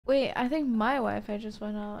Wait, I think my Wi-Fi just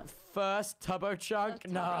went out. First turbo chunk?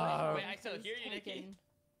 No. Wait, I still hear you, Nikki.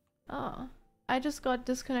 Oh. I just got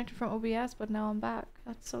disconnected from OBS, but now I'm back.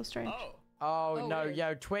 That's so strange. Oh no, weird.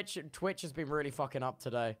 yo, Twitch has been really fucking up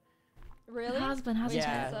today. Really? It has been, hasn't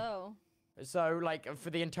Yeah. it? So like for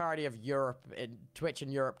the entirety of Europe, Twitch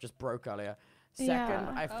in Europe just broke earlier. Second,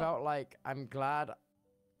 Yeah. I felt like I'm glad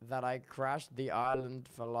that I crashed the island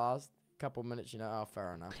for last couple minutes. You know, oh,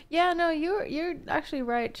 fair enough. Yeah, no, you're actually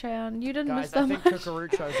right, Chan. You didn't miss Guys, that I think much.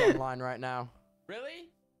 Cucurucho's online right now. Really?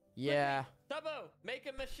 Yeah. Turbo, make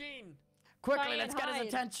a machine. Quickly, Try let's and get his hide.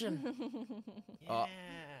 attention. Yeah.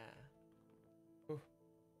 Oh.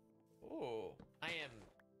 Ooh, I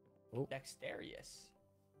am Ooh. dexterous.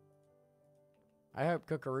 I hope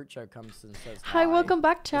Cucurucho comes and says Hi, welcome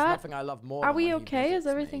back, There's chat. nothing I love more Are than we when he okay? Is visits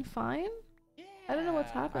everything me. fine? Yeah. I don't know what's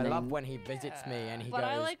I happening. love when he visits me and he But goes,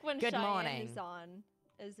 I like when "Good Cheyenne morning." is on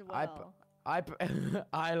as well.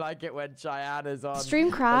 I like it when Cheyenne is on. Stream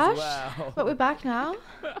as crash, well. but we're back now.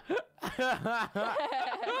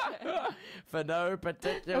 For no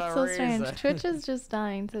particular That's so reason. strange. Twitch is just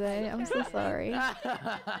dying today. I'm so sorry.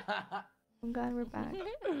 I'm glad we're back.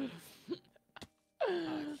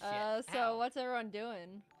 So what's everyone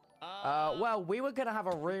doing? Well, we were gonna have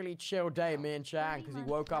a really chill day, me and Chan, because he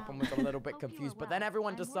woke up and was a little bit confused. But then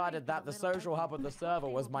everyone decided that the social hub of the server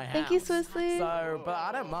was my house. Thank you, Swisley. So, but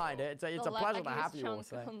I don't mind it. It's a The pleasure to have laggiest you all. chunk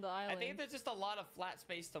So. on the I think island. there's just a lot of flat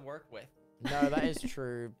space to work with. No, that is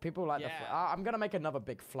true. People like the. Yeah. I'm gonna make another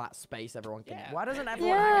big flat space everyone can. Yeah. Why doesn't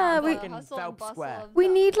everyone Yeah, hang out we- in fucking Hustle and Phelps bustle Square? of We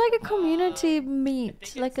the- need like a community I meet,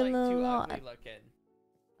 think like it's a like little too lot. ugly looking.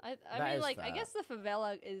 I That mean, is like, I fair. guess the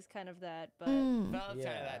favela is kind of that, but Mm, Well, it's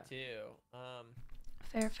kind Yeah. of that too.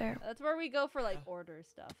 fair, fair. that's where we go for like order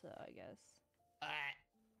stuff, though. I guess.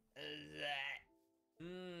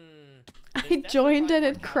 I joined and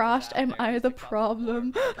it crashed. Am I the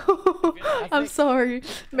problem? I'm sorry.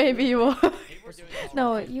 Maybe you are.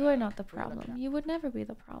 No, you are not the problem. You would never be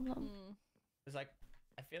the problem. Mm. It's like,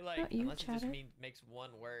 I feel like Not you, unless it just Chatter. makes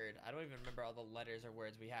one word, I don't even remember all the letters or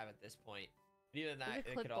words we have at this point. But even that, There's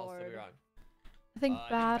a it could all still be clipboard. wrong. I think I think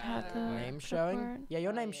Bad Bad had had the the Name showing? clipboard. Yeah,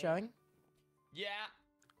 your Oh, name's yeah. showing. Yeah,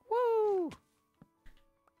 Woo!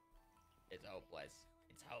 it's hopeless.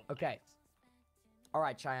 It's hopeless. Okay. All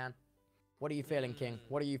right, Cheyenne. What are you feeling, King?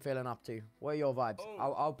 What are you feeling up to? What are your vibes?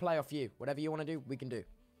 Oh. I'll play off you. Whatever you want to do, we can do.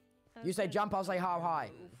 You say Okay. jump, I'll say how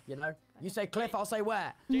high. You know? You say cliff, I'll say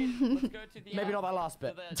where. Jade, let's go to the Maybe not that last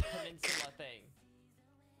bit. to the peninsula thing.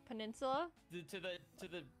 Peninsula.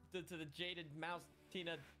 To the jaded mouse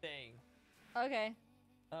Tina thing. Okay,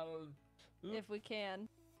 Um, if we can.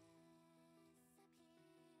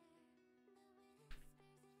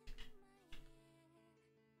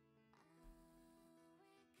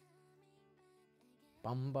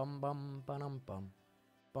 Bum bum bum ba-dum bum.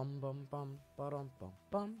 Bum bum bum ba-dum bum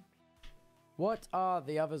bum. What are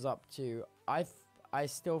the others up to? I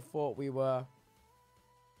still thought we were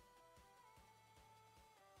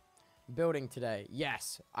building today.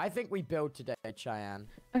 Yes, I think we build today, Cheyenne.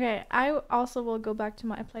 Okay, I also will go back to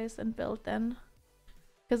my place and build then.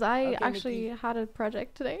 Because I Okay, actually Nikki. had a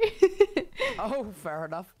project today. Oh, fair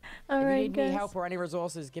enough. If you Alright, need any guys. help or any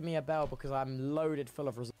resources, give me a bell because I'm loaded full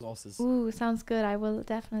of resources. Ooh, sounds good. I will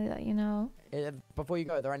definitely let you know. Before you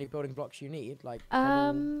go, are there any building blocks you need? Like,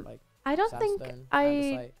 Um, like I don't think sandstone, I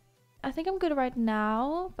andesite? think I'm good right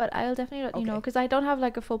now, but I'll definitely let you know Okay. because I don't have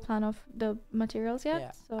like a full plan of the materials yet.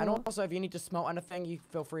 Yeah. So And also, if you need to smelt anything, you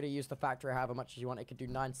feel free to use the factory however much as you want. It could do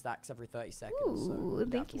 9 stacks every 30 seconds. so ooh, don't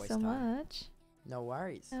have thank to you waste so time. much. No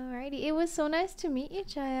worries. Alrighty, it was so nice to meet you,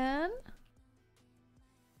 Cheyenne.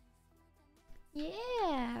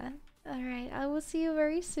 Yeah. Alright, I will see you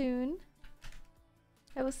very soon.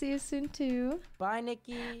 I will see you soon too. Bye,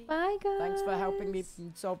 Nikki. Bye, guys. Thanks for helping me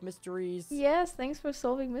solve mysteries. Yes, thanks for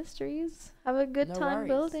solving mysteries. Have a good No time worries.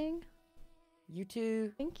 building. You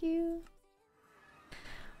too. Thank you.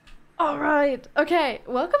 Alright, okay,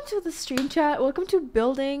 welcome to the stream chat. Welcome to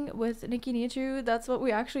building with Niki Nihachu. That's what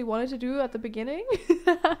we actually wanted to do at the beginning.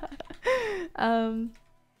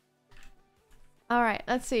 Alright,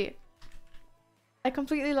 let's see. I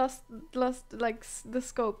completely lost like the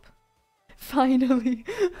scope. Finally.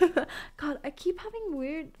 God, I keep having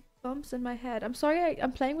weird bumps in my head. I'm sorry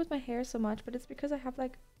I'm playing with my hair so much, but it's because I have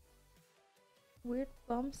like weird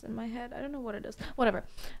bumps in my head. I don't know what it is. Whatever.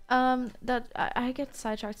 That I get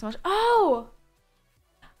sidetracked so much. Oh!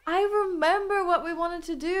 I remember what we wanted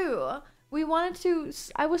to do. We wanted to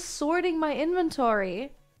I was sorting my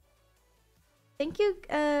inventory. Thank you,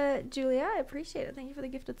 Julia. I appreciate it. Thank you for the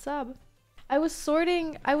gifted sub. I was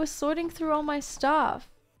sorting through all my stuff.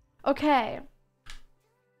 Okay.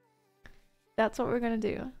 That's what we're gonna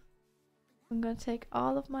do. I'm gonna take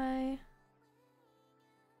all of my...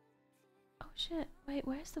 Oh shit, wait,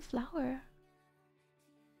 where's the flower?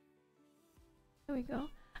 There we go.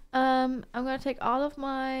 I'm gonna take all of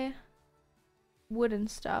my wooden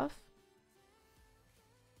stuff.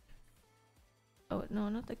 Oh no,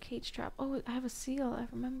 not the cage trap. Oh, I have a seal, I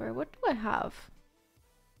remember. What do I have?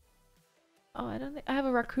 Oh, I don't think I have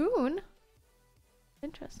a raccoon.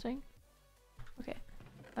 Interesting. Okay.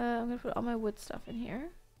 I'm gonna put all my wood stuff in here.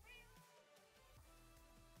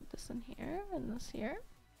 Put this in here and this here.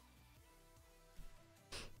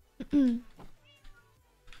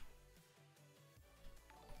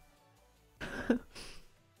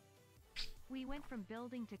 We went from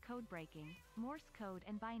building to code breaking, Morse code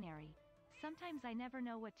and binary. Sometimes I never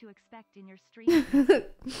know what to expect in your stream.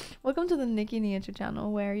 Welcome to the Niki Nihachu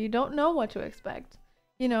channel, where you don't know what to expect.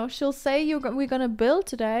 You know, she'll say we're gonna build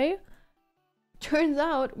today. Turns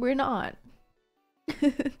out we're not.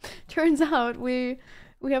 Turns out we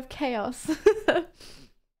have chaos.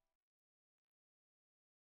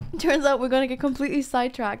 Turns out we're gonna get completely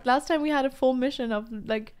sidetracked. Last time we had a full mission of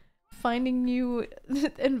like finding new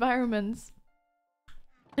environments,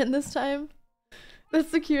 and this time that's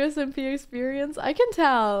the QSMP experience. I can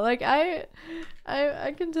tell. Like I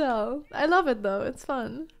can tell. I love it though. It's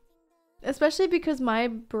fun, especially because my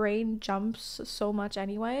brain jumps so much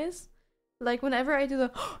anyways. Like whenever I do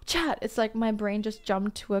the chat, it's like my brain just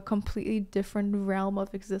jumped to a completely different realm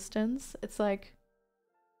of existence. It's like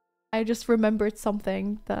I just remembered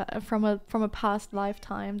something that from a past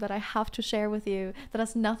lifetime that I have to share with you that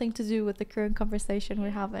has nothing to do with the current conversation we're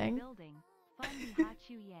having.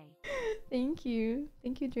 Thank you,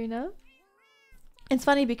 Drina. It's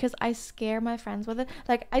funny because I scare my friends with it.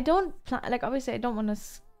 Like I don't like obviously I don't want to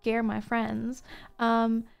scare my friends,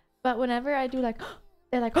 but whenever I do like.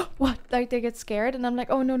 They're like, oh, what? Like they get scared, and I'm like,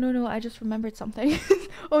 oh no, I just remembered something.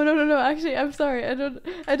 Oh no, actually, I'm sorry.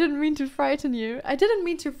 I didn't mean to frighten you. I didn't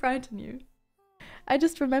mean to frighten you. I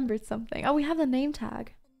just remembered something. Oh, we have the name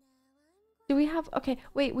tag. Do we have? Okay,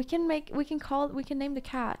 wait. We can name the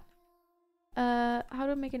cat. How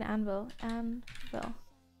do I make an anvil? Anvil.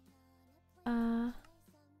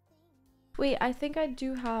 Wait. I think I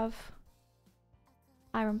do have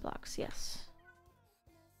iron blocks. Yes.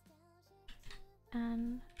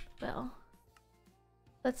 And well,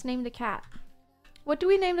 let's name the cat. What do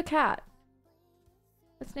we name the cat?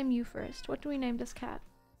 Let's name you first. What do we name this cat?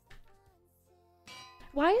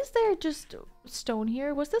 Why is there just stone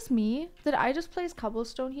here? Was this me? Did I just place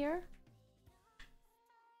cobblestone here?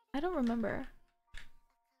 I don't remember.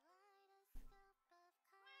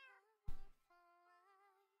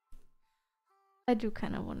 I do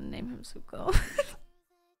kind of want to name him Suko.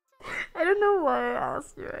 I don't know why I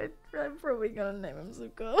asked you. I'm probably gonna name him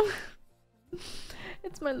Zuko.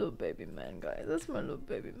 It's my little baby man, guys. That's my little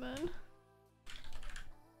baby man.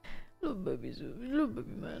 Little baby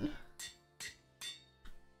man.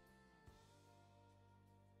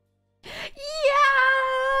 Yes!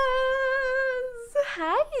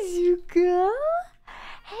 Hi, Zuko.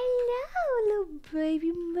 Hello, little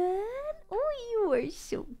baby man. Oh, you are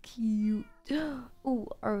so cute. Oh,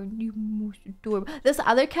 aren't you most adorable? This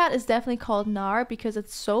other cat is definitely called Nar because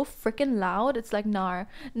it's so freaking loud. It's like Nar.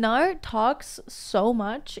 Nar talks so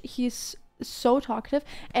much. He's so talkative.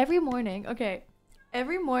 Every morning,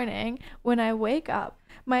 when I wake up,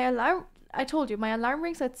 my alarm, I told you, my alarm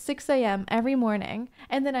rings at 6 a.m. every morning,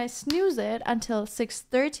 and then I snooze it until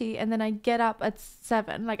 6:30, and then I get up at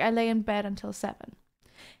 7. Like I lay in bed until 7.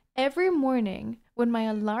 Every morning when my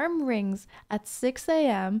alarm rings at 6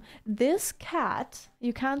 a.m., this cat,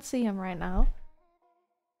 you can't see him right now,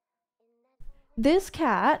 this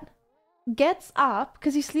cat gets up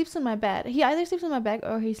because he sleeps in my bed. He either sleeps in my bed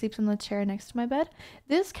or he sleeps in the chair next to my bed.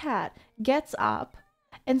 This cat gets up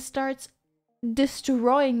and starts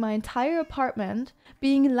destroying my entire apartment,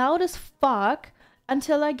 being loud as fuck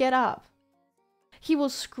until I get up. He will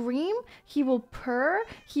scream, he will purr,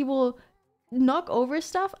 he will knock over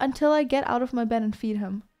stuff until I get out of my bed and feed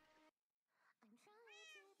him.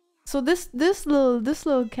 So this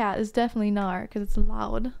little cat is definitely Nar because it's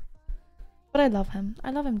loud. But I love him.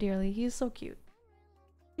 I love him dearly. He's so cute.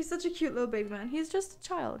 He's such a cute little baby man. He's just a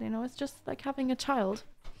child, you know. It's just like having a child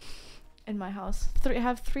in my house. I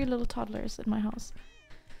have 3 little toddlers in my house.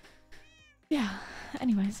 Yeah.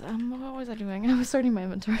 Anyways, what was I doing? I was sorting my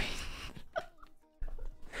inventory.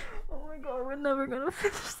 Oh my god, we're never gonna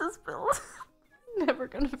finish this build. Never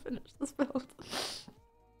gonna finish this build.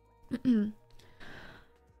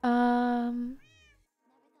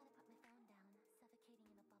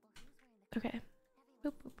 Okay.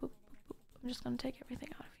 Boop, boop, boop, boop, boop. I'm just gonna take everything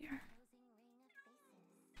out of here.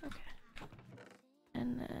 Okay.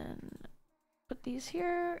 And then put these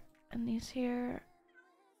here and these here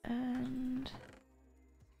and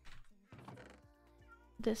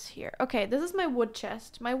this here. Okay, this is my wood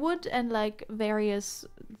chest. My wood and like various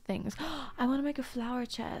things. I want to make a flower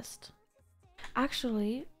chest.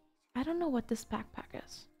 Actually, I don't know what this backpack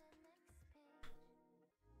is.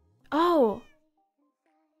 Oh,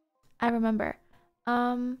 I remember.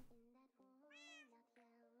 I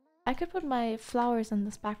could put my flowers in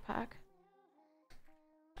this backpack.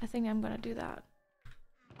 I think I'm gonna do that.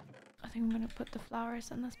 I think I'm gonna put the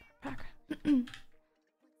flowers in this backpack.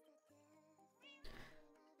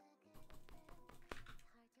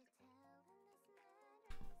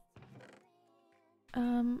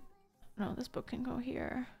 No, this book can go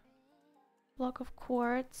here. Block of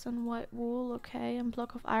quartz and white wool, okay, and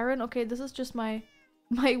block of iron. Okay, this is just my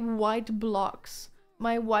white blocks.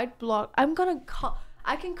 My white block. I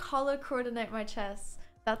can color coordinate my chest.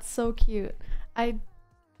 That's so cute. What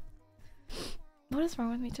is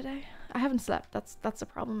wrong with me today? I haven't slept. That's a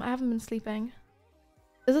problem. I haven't been sleeping.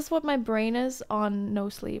 This is what my brain is on no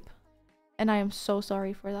sleep. And I am so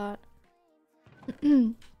sorry for that.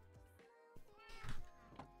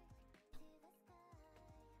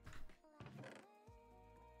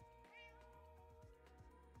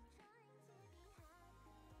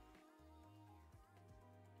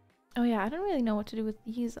 Oh yeah, I don't really know what to do with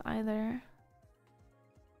these either.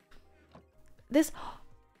 This,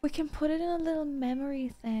 we can put it in a little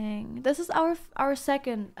memory thing. This is our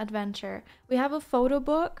second adventure. We have a photo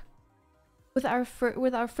book with our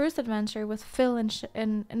first adventure with Phil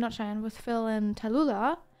and not Cheyenne, with Phil and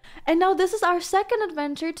Tallulah, and now this is our second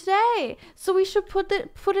adventure today. So we should put it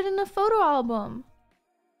in a photo album.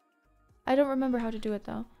 I don't remember how to do it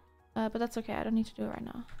though, but that's okay. I don't need to do it right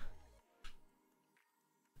now.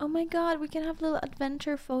 Oh my god, we can have little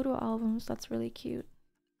adventure photo albums. That's really cute.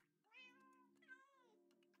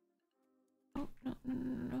 Oh,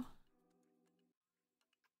 no.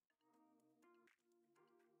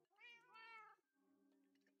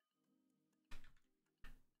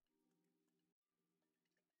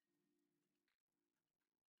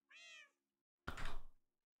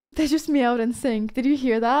 They just meowed in sync. Did you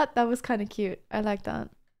hear that? That was kind of cute. I like that.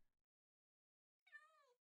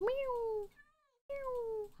 Meow.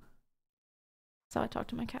 Meow. That's how I talk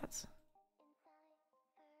to my cats.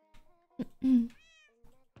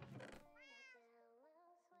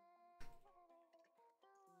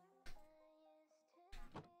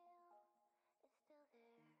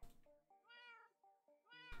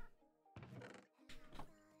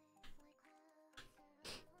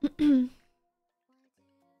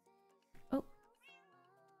 Oh,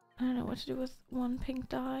 I don't know what to do with one pink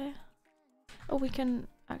dye. Oh, we can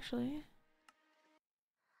actually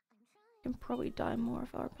probably dye more of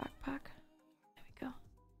our backpack. There we go.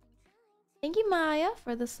 Thank you, Maya,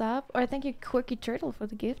 for the sub, or thank you, Quirky Turtle, for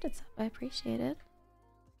the gifted sub. I appreciate it.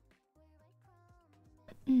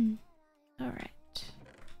 All right.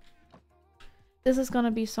 This is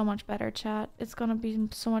gonna be so much better, chat. It's gonna be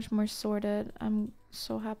so much more sorted. I'm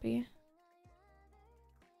so happy.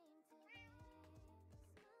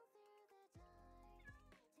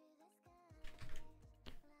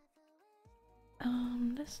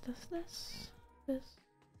 This.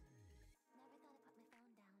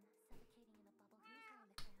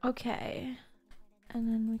 Okay. And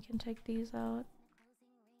then we can take these out.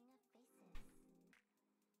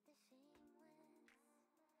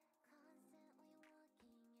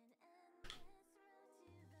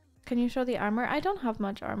 Can you show the armor? I don't have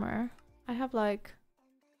much armor. I have like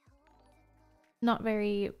not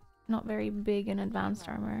very big and advanced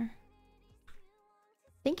armor.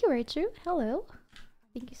 Thank you, Raichu. Hello.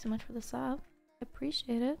 Thank you so much for the sub. I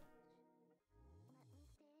appreciate it.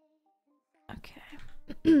 Okay.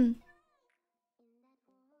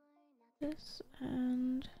 This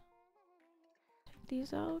and take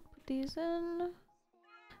these out, put these in.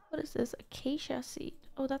 What is this? Acacia seed.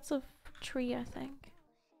 Oh, that's a tree, I think.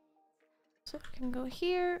 So it can go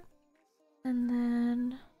here, and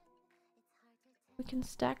then we can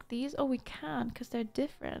stack these. Oh, we can, because they're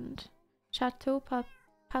different. Chateau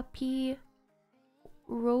Papi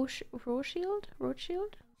Rothschild?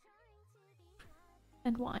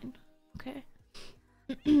 And wine. Okay.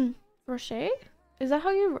 Rocher? Is that how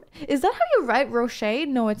you write Rocher?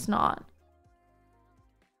 No, it's not.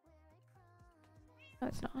 No,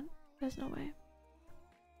 it's not. There's no way.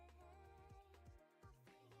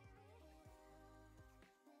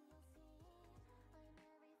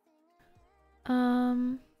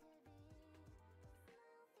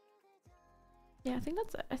 Yeah, I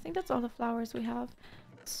think that's all the flowers we have.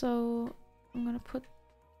 So I'm gonna put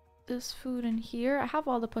this food in here. I have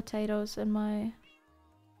all the potatoes in my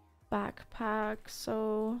backpack,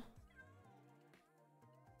 so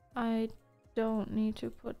I don't need to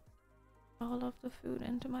put all of the food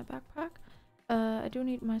into my backpack. I do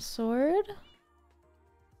need my sword.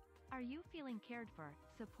 Are you feeling cared for,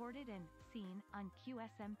 supported, and seen on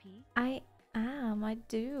QSMP? I am, I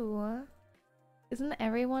do. Isn't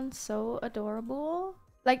everyone so adorable?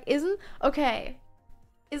 Like, isn't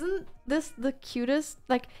this the cutest?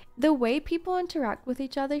 Like, the way people interact with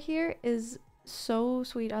each other here is so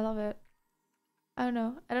sweet. I love it. I don't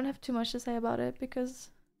know. I don't have too much to say about it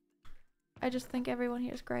because I just think everyone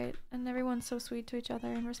here is great and everyone's so sweet to each other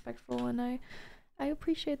and respectful, and I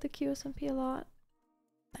appreciate the QSMP a lot.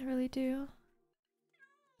 I really do.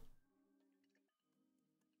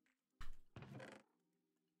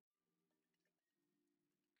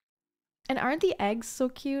 And aren't the eggs so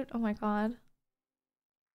cute? Oh my god.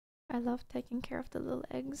 I love taking care of the little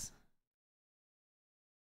eggs.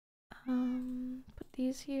 Put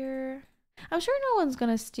these here. I'm sure no one's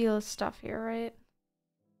gonna steal stuff here, right?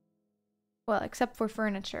 Well, except for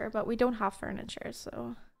furniture, but we don't have furniture,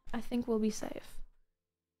 so I think we'll be safe.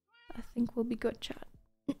 I think we'll be good, chat.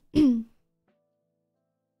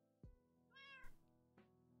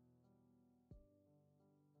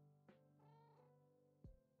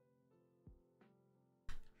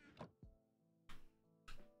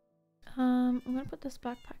 I'm gonna put this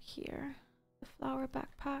backpack here, the flower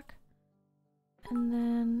backpack, and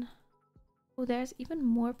then oh, there's even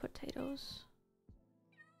more potatoes.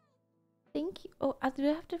 Thank you. Oh, do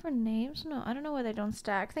they have different names? No, I don't know why they don't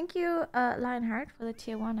stack. Thank you, Lionheart, for the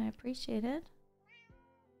tier 1. I appreciate it.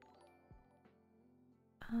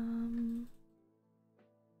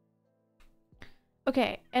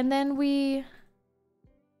 Okay, and then we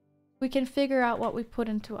can figure out what we put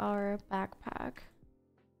into our backpack.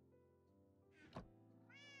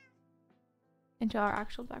 Into our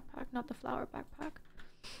actual backpack, not the flower backpack.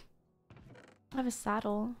 I have a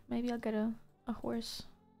saddle. Maybe I'll get a horse.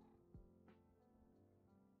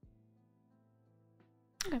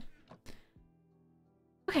 Okay.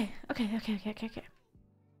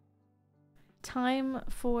 Time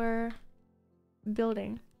for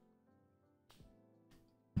building.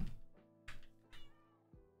 I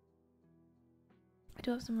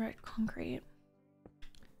do have some red concrete.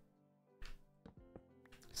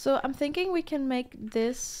 So I'm thinking we can make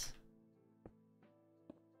this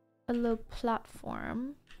a little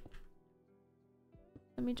platform.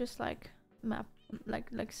 Let me just like map,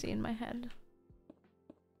 like see in my head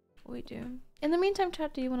what we do. In the meantime,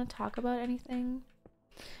 chat, do you want to talk about anything?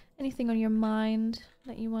 Anything on your mind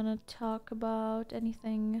that you want to talk about?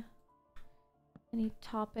 Anything? Any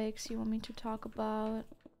topics you want me to talk about?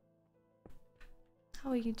 How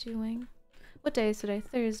are you doing? What day is today?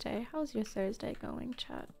 Thursday. How's your Thursday going,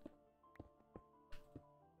 chat?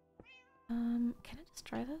 Can I just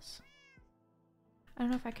try this? I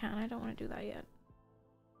don't know if I can. I don't want to do that yet.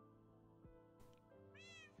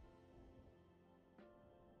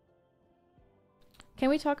 Can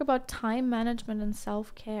we talk about time management and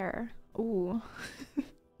self-care? Ooh.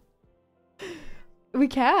 We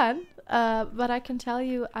can, but I can tell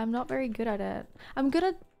you I'm not very good at it. I'm good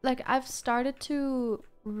at, like, I've started to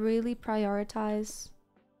really prioritize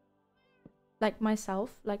like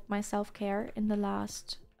myself, like my self-care in the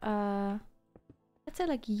last let's say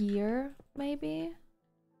like year maybe.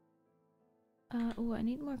 Oh, I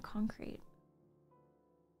need more concrete.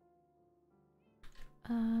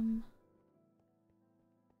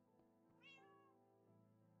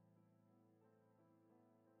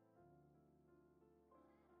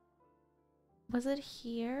 Was it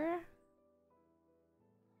here?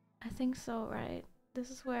 I think so, right? This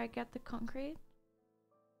is where I get the concrete.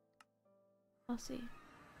 I'll see.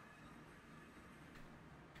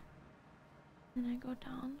 Then I go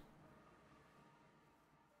down.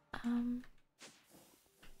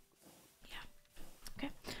 Yeah.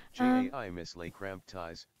 Okay. JAI Miss Lay Cramped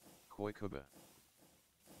Ties, Koikuba.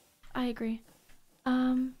 I agree.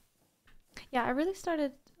 Yeah, I really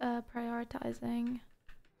started prioritizing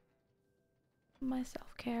my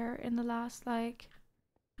self-care in the last like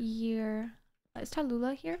year. Is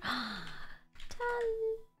Tallulah here?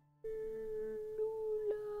 Tallulah.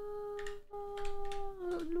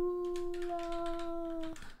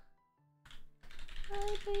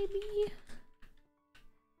 Hi, baby.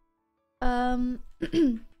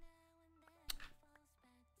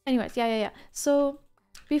 Anyways, yeah. So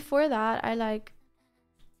before that, I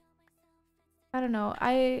don't know.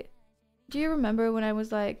 Do you remember when I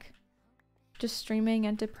was like just streaming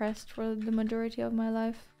and depressed for the majority of my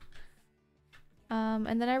life?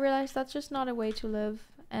 And then I realized that's just not a way to live,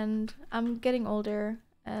 and I'm getting older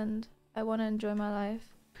and I want to enjoy my life.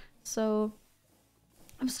 So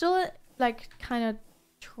I'm still like kind of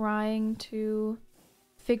trying to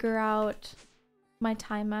figure out my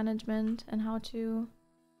time management and how to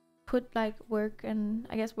put like work and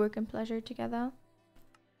I guess work and pleasure together.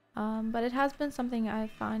 But it has been something I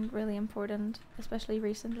find really important, especially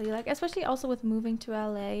recently, like especially also with moving to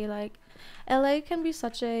LA. Like LA can be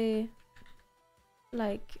such a,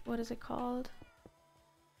 like, what is it called,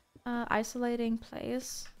 isolating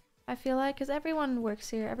place, I feel like, because everyone works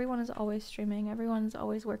here, everyone is always streaming, everyone's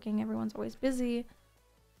always working, everyone's always busy,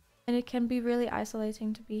 and it can be really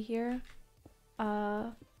isolating to be here.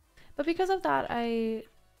 But because of that,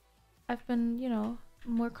 I've been, you know,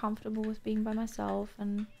 more comfortable with being by myself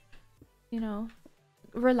and, you know,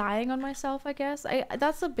 relying on myself, I guess.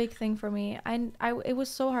 That's a big thing for me. It was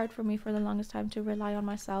so hard for me for the longest time to rely on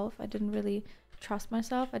myself. I didn't really trust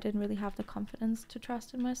myself. I didn't really have the confidence to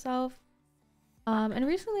trust in myself. And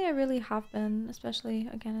recently I really have been, especially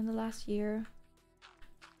again in the last year.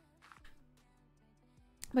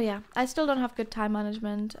 But yeah, I still don't have good time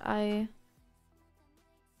management. I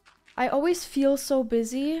always feel so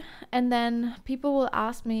busy, and then people will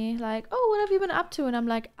ask me like, oh, what have you been up to? And I'm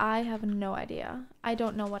like, I have no idea. I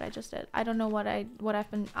don't know what I just did. I don't know what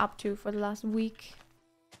I've been up to for the last week.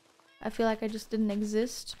 I feel like I just didn't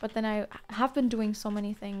exist, but then I have been doing so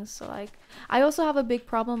many things. So like, I also have a big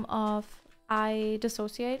problem of I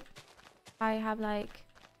dissociate. I have like,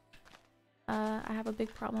 I have a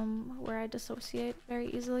big problem where I dissociate very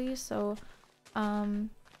easily. So, you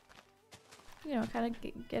know, kind of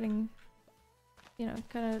getting, you know,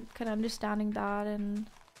 kind of understanding that, and,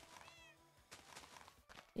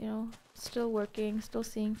 you know, still working, still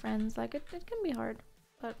seeing friends. Like it can be hard,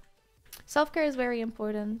 but self-care is very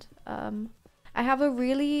important. I have a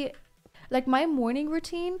really, like, my morning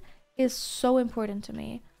routine is so important to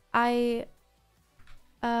me. I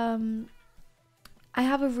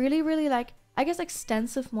have a really like, I guess,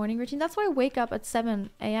 extensive morning routine. That's why I wake up at 7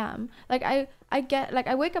 a.m. Like I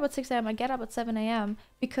wake up at 6 a.m. I get up at 7 a.m.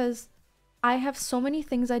 because I have so many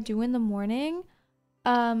things I do in the morning,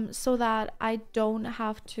 so that I don't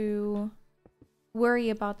have to worry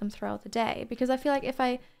about them throughout the day. Because I feel like if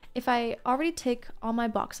I already tick all my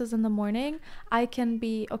boxes in the morning, I can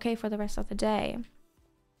be okay for the rest of the day.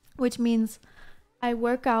 Which means I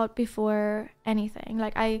work out before anything.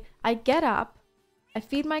 Like I get up, I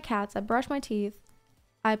feed my cats, I brush my teeth,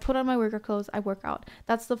 I put on my worker clothes, I work out.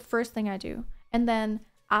 That's the first thing I do. And then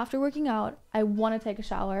after working out, I want to take a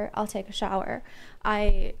shower, I'll take a shower.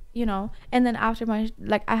 You know, and then after my,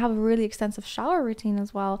 like, I have a really extensive shower routine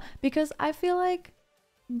as well, because I feel like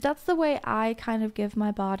that's the way I kind of give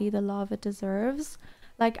my body the love it deserves.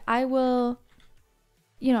 Like I will,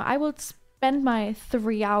 you know, I will spend my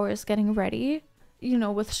 3 hours getting ready, you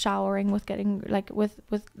know, with showering, with getting like with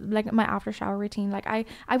like my after shower routine. Like I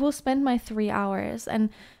will spend my 3 hours,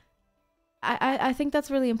 and I think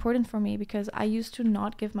that's really important for me, because I used to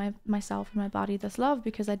not give myself and my body this love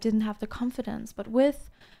because I didn't have the confidence. But with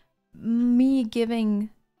me giving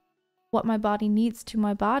what my body needs to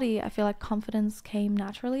my body, I feel like confidence came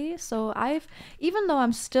naturally. So even though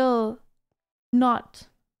I'm still not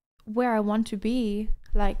where I want to be,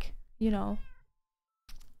 like, you know,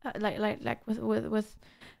 like with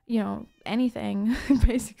you know, anything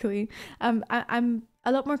basically, I'm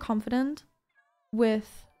a lot more confident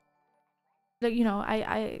with, like, you know,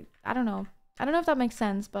 I don't know if that makes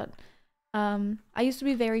sense, but I used to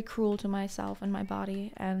be very cruel to myself and my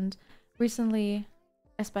body, and recently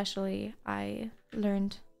especially I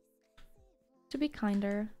learned to be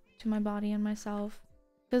kinder to my body and myself,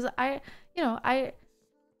 because you know, I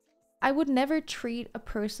would never treat a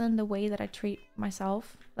person the way that I treat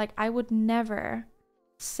myself. Like I would never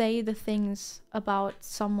say the things about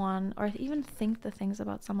someone, or even think the things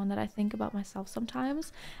about someone that I think about myself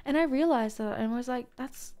sometimes. And I realized that, and was like,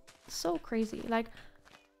 that's so crazy. Like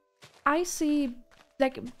I see,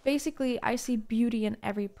 like, basically I see beauty in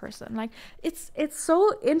every person. Like it's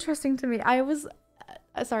so interesting to me. I was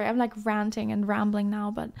sorry, I'm like ranting and rambling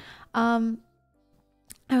now, but I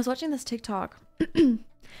was watching this TikTok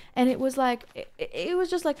and it was like, it was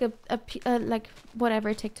just like a like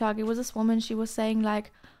whatever TikTok. It was this woman, she was saying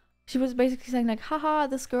like, she was basically saying like, haha,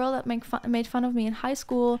 this girl that made fun of me in high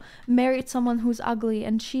school married someone who's ugly,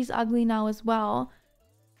 and she's ugly now as well.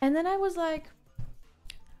 And then I was like,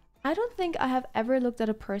 I don't think I have ever looked at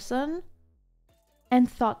a person and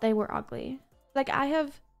thought they were ugly. Like I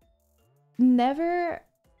have never,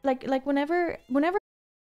 like whenever